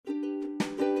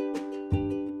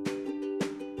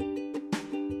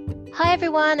Hi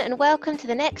everyone, and welcome to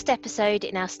the next episode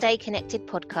in our Stay Connected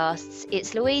podcasts.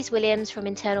 It's Louise Williams from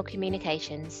Internal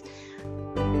Communications.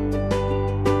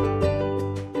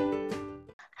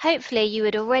 Hopefully you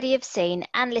would already have seen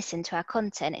and listened to our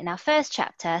content in our first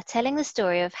chapter, telling the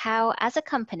story of how, as a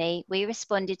company, we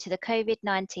responded to the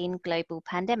COVID-19 global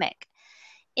pandemic.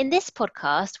 In this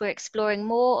podcast, we're exploring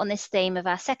more on this theme of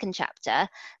our second chapter,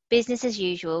 business as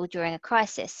usual during a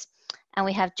crisis. And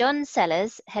we have John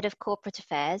Sellors, Head of Corporate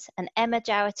Affairs, and Emma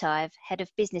Jowett-Ive, Head of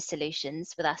Business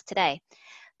Solutions, with us today.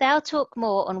 They'll talk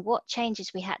more on what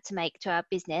changes we had to make to our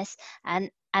business and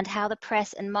how the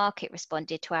press and market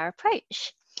responded to our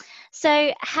approach.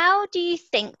 So how do you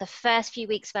think the first few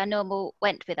weeks of our normal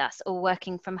went with us, all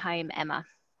working from home, Emma?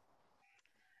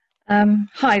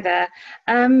 Hi there.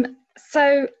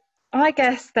 So I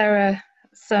guess there are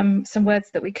some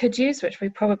words that we could use, which we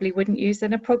probably wouldn't use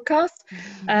in a podcast,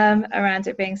 around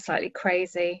it being slightly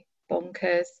crazy,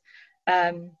 bonkers,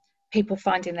 people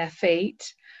finding their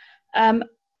feet. But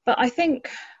I think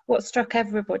what struck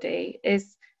everybody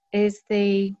is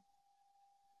the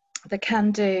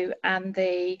can-do and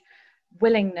the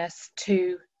willingness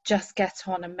to just get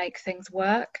on and make things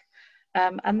work.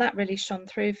 And that really shone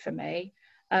through for me.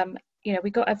 You know,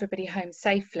 we got everybody home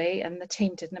safely, and the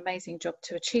team did an amazing job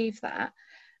to achieve that.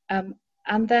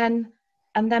 And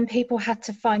then people had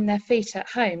to find their feet at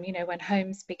home. You know, when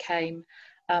homes became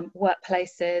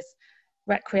workplaces,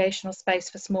 recreational space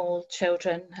for small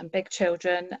children and big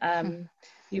children.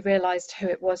 You realised who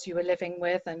it was you were living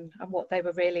with and what they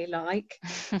were really like.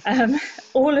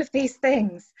 All of these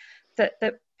things that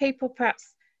people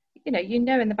perhaps, you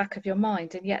know in the back of your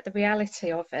mind, and yet the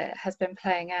reality of it has been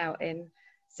playing out in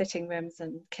sitting rooms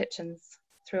and kitchens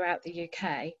throughout the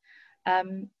UK,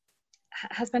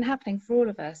 has been happening for all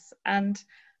of us. And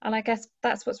I guess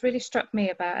that's what's really struck me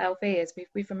about LV is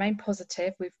we've remained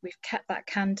positive. We've kept that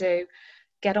can-do,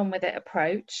 get on with it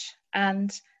approach,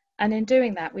 and in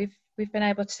doing that we've been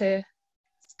able to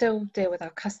still deal with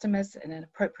our customers in an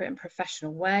appropriate and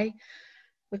professional way.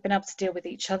 We've been able to deal with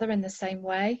each other in the same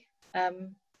way,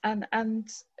 and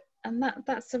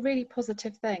that's a really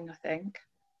positive thing, I think.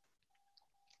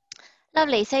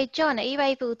 Lovely. So, John, are you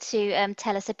able to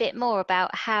tell us a bit more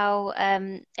about how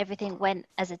everything went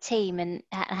as a team and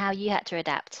how you had to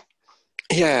adapt?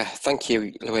 Yeah, thank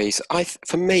you, Louise.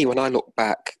 For me, when I look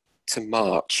back to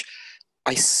March,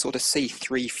 I sort of see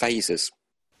three phases.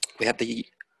 We had the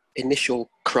initial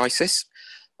crisis,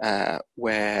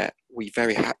 where we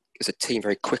as a team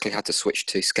very quickly had to switch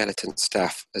to skeleton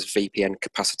staff as VPN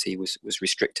capacity was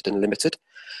restricted and limited.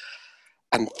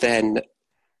 And then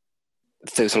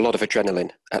there was a lot of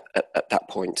adrenaline at that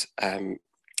point.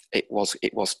 It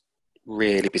was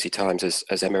really busy times,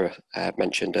 as Emma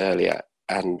mentioned earlier,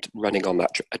 and running on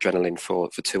that adrenaline for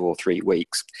 2 or 3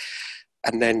 weeks.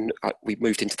 And then we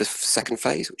moved into the second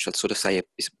phase, which I'd sort of say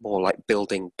is more like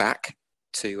building back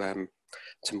to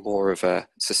more of a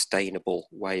sustainable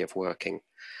way of working.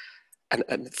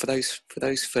 And for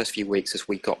those first few weeks, as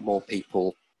we got more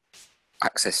people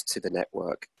access to the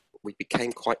network, we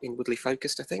became quite inwardly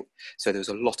focused, I think. So there was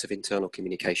a lot of internal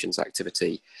communications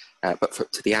activity, but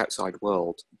to the outside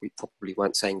world, we probably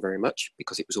weren't saying very much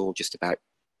because it was all just about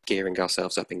gearing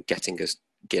ourselves up and getting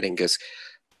us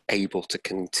able to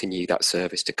continue that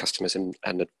service to customers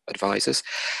and advisors.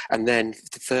 And then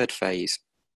the third phase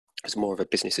was more of a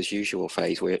business as usual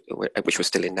phase, which we're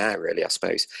still in now, really, I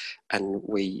suppose. And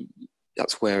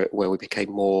that's where we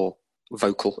became more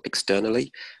vocal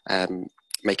externally,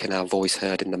 making our voice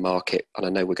heard in the market. And I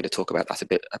know we're going to talk about that a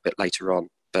bit later on,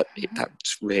 but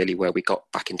that's really where we got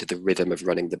back into the rhythm of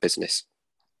running the business.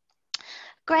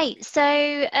 Great.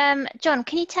 So, John,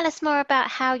 can you tell us more about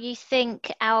how you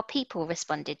think our people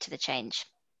responded to the change?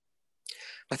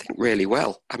 I think really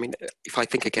well. I mean, if I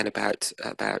think again about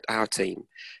our team,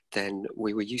 then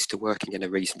we were used to working in a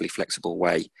reasonably flexible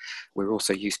way. We're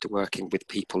also used to working with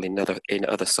people in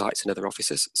other sites and other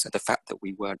offices. So the fact that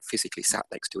we weren't physically sat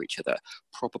next to each other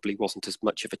probably wasn't as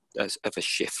much of a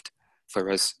shift for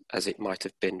us as it might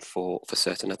have been for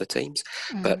certain other teams.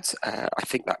 But I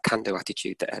think that can-do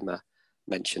attitude that Emma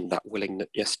mentioned, that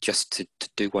willingness just to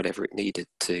do whatever it needed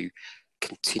to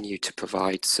continue to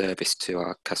provide service to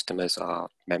our customers, our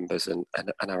members and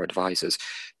our advisors,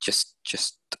 just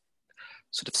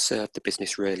sort of served the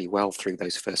business really well through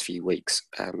those first few weeks.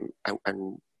 And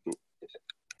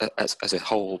as a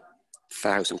whole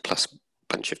 1,000+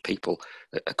 bunch of people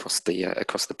across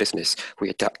the business, we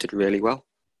adapted really well.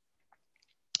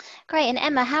 Great. And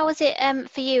Emma, how was it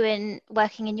for you in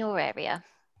working in your area?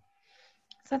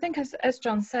 So I think as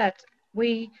John said,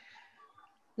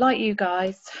 like you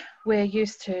guys, we're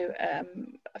used to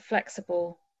a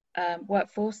flexible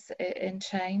workforce in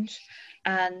change,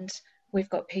 and we've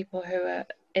got people who are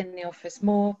in the office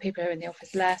more, people who are in the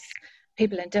office less,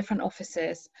 people in different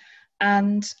offices,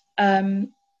 and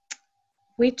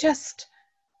we just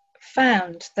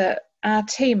found that our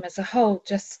team as a whole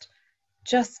just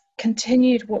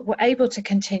continued what we're able to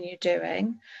continue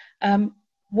doing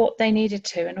what they needed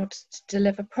to in order to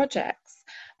deliver projects,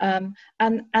 and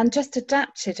just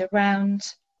adapted around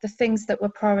the things that were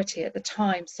priority at the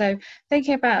time. So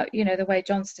thinking about, you know, the way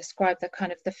John's described the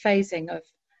kind of the phasing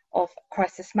of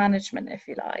crisis management, if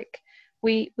you like,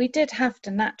 we did have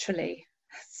to naturally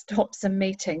stop some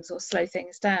meetings or slow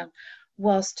things down,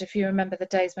 whilst, if you remember the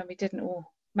days when we didn't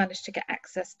all manage to get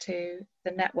access to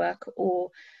the network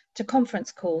or to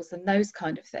conference calls and those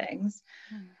kind of things.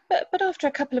 But after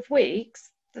a couple of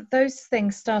weeks, those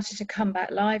things started to come back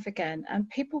live again, and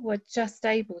people were just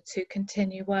able to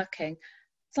continue working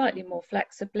slightly more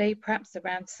flexibly, perhaps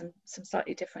around some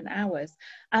slightly different hours,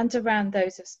 and around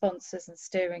those of sponsors and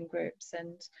steering groups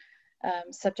and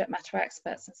subject matter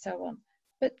experts and so on.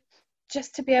 But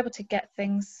just to be able to get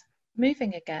things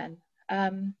moving again,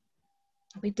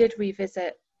 we did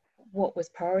revisit what was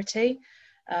priority.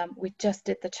 We just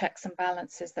did the checks and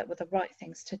balances that were the right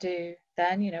things to do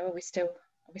then. You know, are we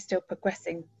still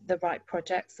progressing the right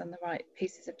projects and the right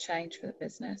pieces of change for the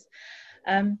business?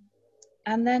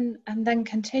 And then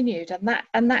continued,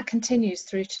 and that continues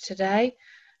through to today.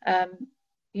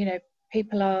 You know,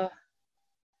 people are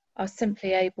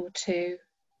simply able to,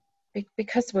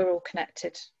 because we're all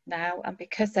connected now, and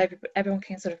because everyone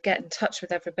can sort of get in touch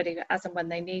with everybody as and when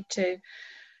they need to,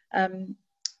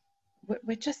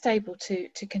 we're just able to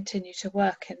continue to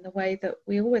work in the way that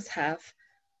we always have,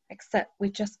 except we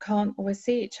just can't always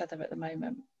see each other at the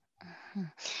moment.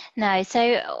 No,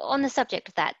 so on the subject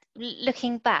of that,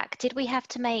 looking back, did we have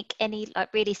to make any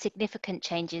like really significant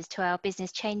changes to our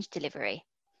business change delivery?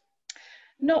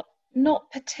 Not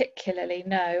particularly,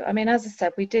 no. I mean, as I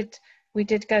said, we did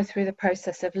go through the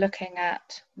process of looking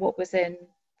at what was in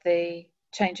the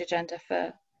change agenda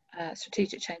for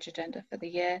strategic change agenda for the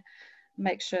year,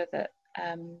 make sure that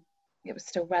it was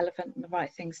still relevant and the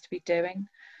right things to be doing,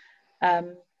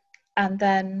 and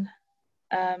then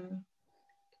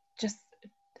just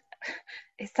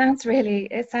it sounds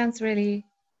really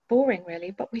boring, really,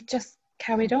 but we just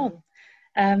carried on,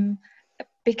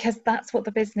 because that's what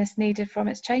the business needed from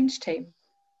its change team,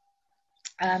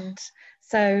 and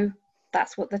so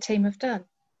that's what the team have done.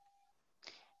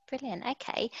 Brilliant.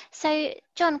 Okay, so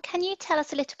John, can you tell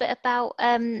us a little bit about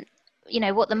you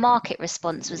know, what the market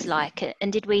response was like,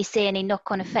 and did we see any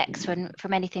knock-on effects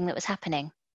from anything that was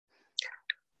happening?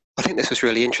 I think this was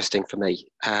really interesting for me.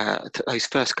 Those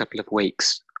first couple of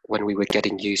weeks when we were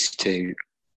getting used to,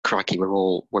 crikey, we're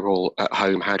all at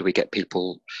home. How do we get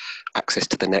people access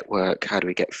to the network? How do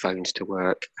we get phones to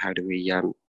work? How do we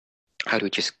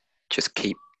just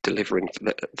keep delivering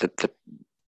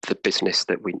the business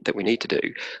that we need to do?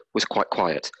 Was quite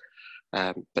quiet.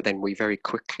 But then we very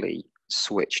quickly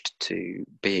switched to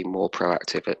being more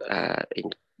proactive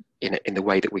in the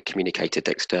way that we communicated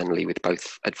externally, with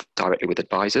both directly with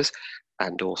advisors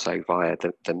and also via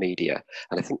the media.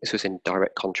 And I think this was in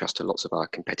direct contrast to lots of our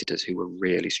competitors who were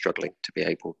really struggling to be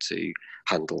able to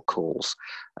handle calls.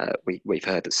 We've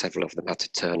heard that several of them had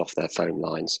to turn off their phone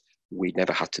lines. We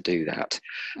never had to do that.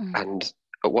 And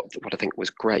what I think was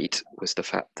great was the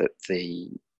fact that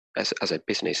as a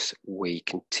business, we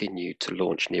continued to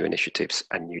launch new initiatives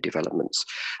and new developments,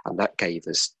 and that gave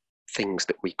us things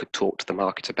that we could talk to the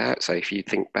market about. So if you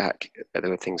think back, there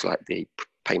were things like the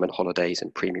payment holidays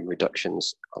and premium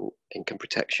reductions on income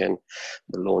protection,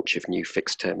 the launch of new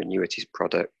fixed term annuities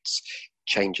products,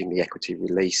 changing the equity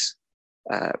release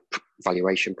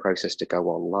valuation process to go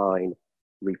online,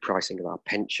 repricing of our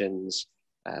pensions,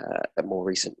 and more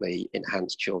recently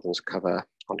enhanced children's cover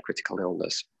on critical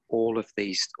illness. All of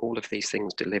these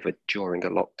things delivered during a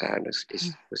lockdown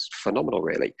was phenomenal,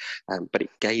 really. But it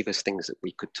gave us things that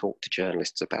we could talk to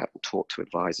journalists about and talk to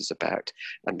advisors about,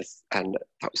 and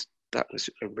that was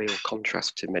a real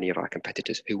contrast to many of our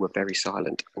competitors who were very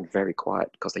silent and very quiet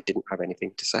because they didn't have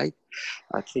anything to say.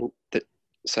 I think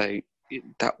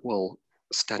that will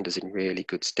stand us in really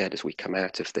good stead as we come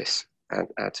out of this and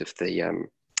out of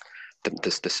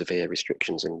the severe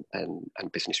restrictions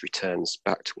and business returns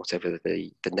back to whatever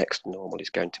the next normal is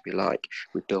going to be like.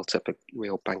 We've built up a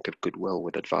real bank of goodwill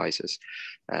with advisors,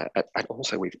 and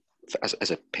also we've,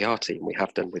 as a PR team, we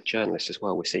have done with journalists as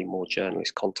well. We're seeing more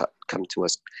journalists come to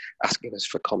us asking us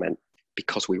for comment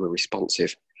because we were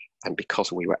responsive and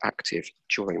because we were active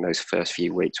during those first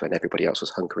few weeks when everybody else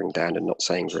was hunkering down and not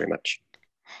saying very much.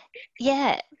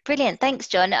 Yeah, brilliant. Thanks,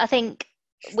 John. I think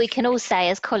we can all say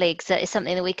as colleagues that it's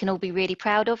something that we can all be really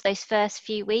proud of. Those first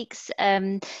few weeks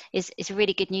is a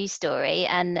really good news story.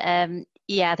 And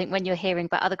I think when you're hearing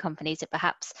about other companies that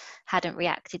perhaps hadn't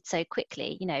reacted so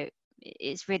quickly,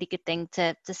 it's a really good thing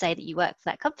to say that you work for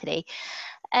that company.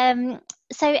 So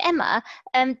Emma,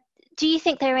 do you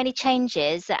think there are any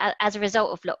changes as a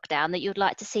result of lockdown that you'd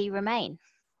like to see remain?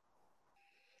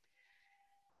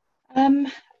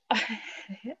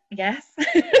 Yes.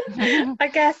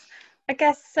 I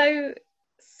guess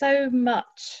so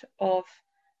much of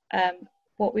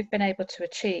what we've been able to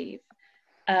achieve,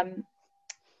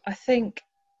 I think,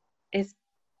 is,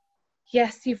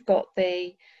 yes, you've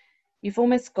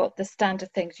almost got the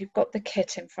standard things. You've got the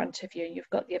kit in front of you, you've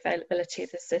got the availability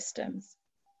of the systems,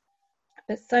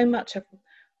 but so much of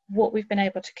what we've been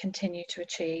able to continue to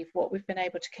achieve, what we've been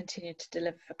able to continue to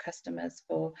deliver for customers,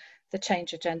 for the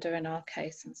change agenda in our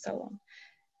case, and so on,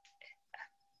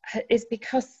 is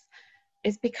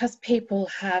because people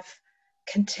have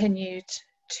continued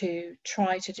to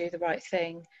try to do the right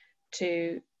thing,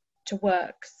 to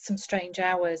work some strange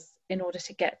hours in order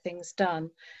to get things done,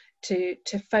 to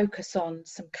focus on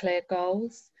some clear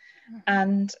goals.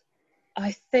 And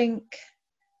I think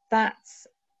that's,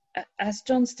 as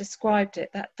John's described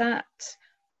it, that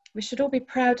we should all be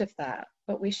proud of that,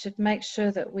 but we should make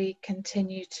sure that we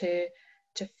continue to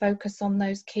focus on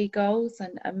those key goals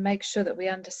and make sure that we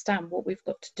understand what we've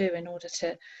got to do in order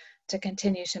to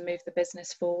continue to move the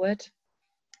business forward.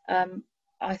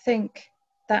 I think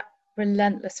that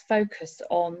relentless focus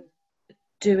on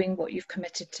doing what you've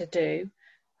committed to do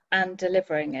and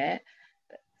delivering it,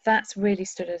 that's really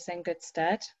stood us in good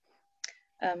stead.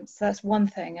 So that's one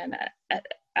thing, and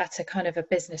at a kind of a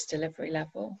business delivery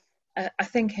level. I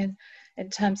think in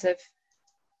terms of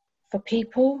for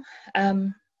people,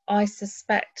 I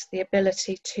suspect the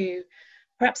ability to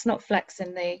perhaps not flex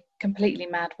in the completely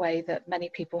mad way that many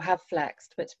people have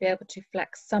flexed, but to be able to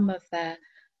flex some of their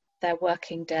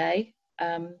working day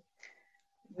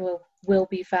will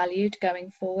be valued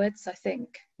going forwards. I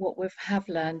think what we have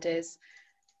learned is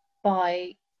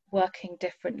by working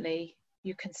differently,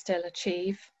 you can still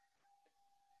achieve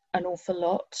an awful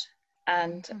lot.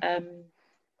 And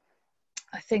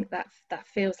I think that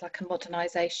feels like a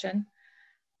modernisation.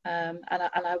 And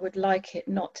I would like it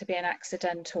not to be an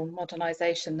accidental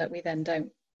modernisation that we then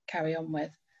don't carry on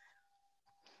with.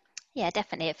 Yeah,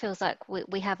 definitely. It feels like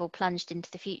we have all plunged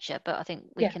into the future, but I think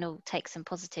we can all take some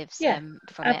positives from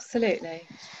absolutely. it.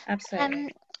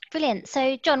 Absolutely. Brilliant.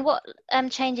 So, John, what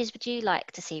changes would you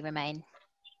like to see remain?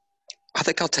 I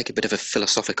think I'll take a bit of a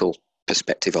philosophical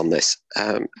perspective on this.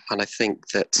 And I think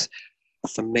that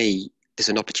for me, there's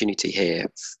an opportunity here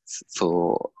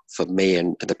for me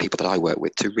and the people that I work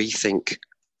with to rethink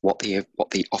what the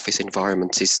office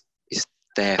environment is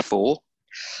there for.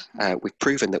 We've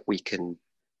proven that we can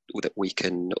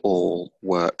all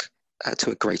work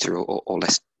to a greater or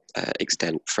less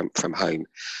extent from home.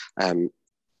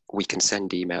 We can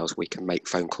send emails, we can make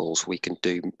phone calls, we can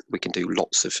do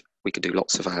lots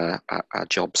of our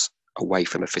jobs away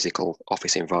from a physical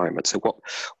office environment. So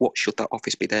what should that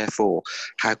office be there for?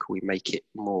 How can we make it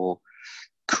more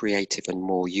creative and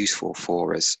more useful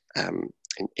for us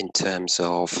in terms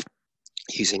of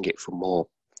using it for more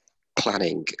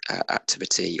planning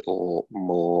activity or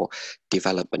more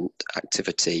development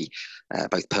activity,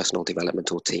 both personal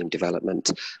development or team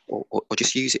development, or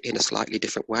just use it in a slightly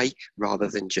different way rather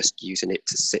than just using it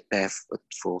to sit there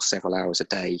for several hours a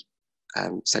day,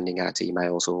 sending out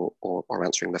emails or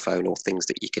answering the phone, or things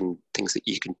that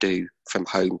you can do from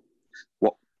home.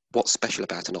 What's special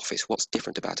about an office? What's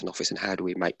different about an office, and how do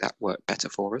we make that work better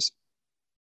for us?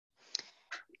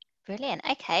 Brilliant.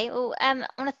 Okay. Well, I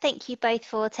want to thank you both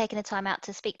for taking the time out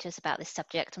to speak to us about this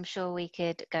subject. I'm sure we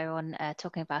could go on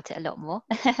talking about it a lot more.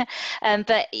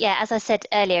 But yeah, as I said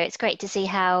earlier, it's great to see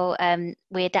how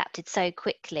we adapted so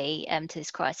quickly to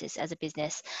this crisis as a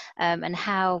business, and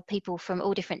how people from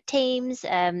all different teams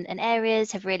and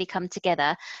areas have really come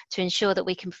together to ensure that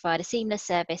we can provide a seamless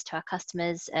service to our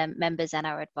customers, members and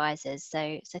our advisors.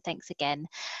 So thanks again.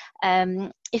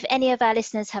 If any of our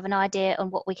listeners have an idea on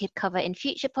what we could cover in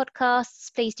future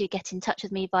podcasts, please do get in touch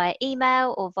with me via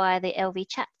email or via the LV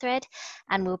chat thread,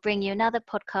 and we'll bring you another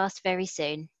podcast very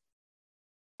soon.